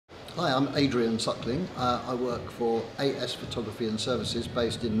Hi, I'm Adrian Suckling. I work for AS Photography and Services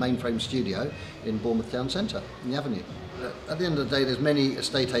based in Mainframe Studio in Bournemouth Town Centre, in the Avenue. At the end of the day, there's many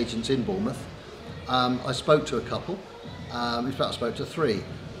estate agents in Bournemouth. I spoke to a couple, in fact I spoke to three,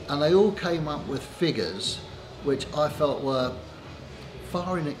 and they all came up with figures which I felt were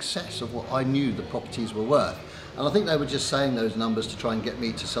far in excess of what I knew the properties were worth. And I think they were just saying those numbers to try and get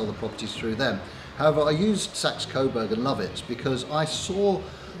me to sell the properties through them. However, I used Saks Coburg and Lovett because I saw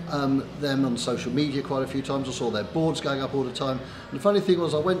them on social media quite a few times. I saw their boards going up all the time. And the funny thing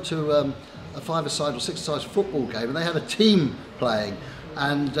was I went to a five-a-side or six-a-side football game and they had a team playing,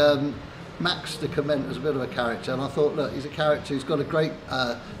 and Max, the comment, was a bit of a character, and I thought, look, he's a character who's got a great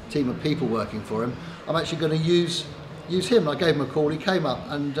team of people working for him. I'm actually going to use him. I gave him a call, he came up,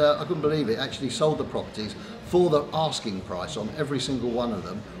 and I couldn't believe it, actually sold the properties for the asking price on every single one of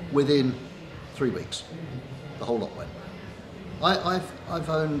them within 3 weeks. The whole lot went. I've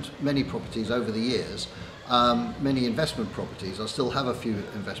owned many properties over the years, many investment properties. I still have a few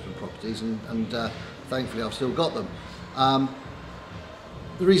investment properties, and thankfully I've still got them.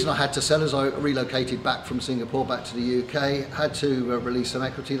 The reason I had to sell is I relocated back from Singapore back to the UK, had to release some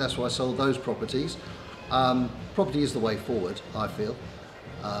equity, that's why I sold those properties. Property is the way forward, I feel,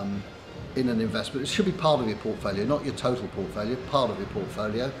 in an investment. It should be part of your portfolio, not your total portfolio, part of your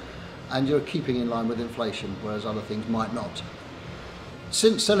portfolio, and you're keeping in line with inflation, whereas other things might not.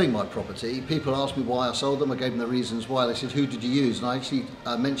 Since selling my property, people asked me why I sold them. I gave them the reasons why. They said, who did you use? And I actually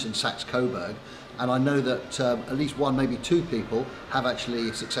mentioned Saks Coburg, and I know that at least one, maybe two people have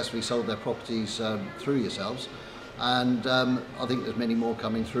actually successfully sold their properties through yourselves, and I think there's many more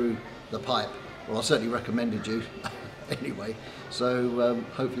coming through the pipe. Well, I certainly recommended you anyway, so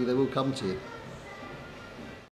hopefully they will come to you.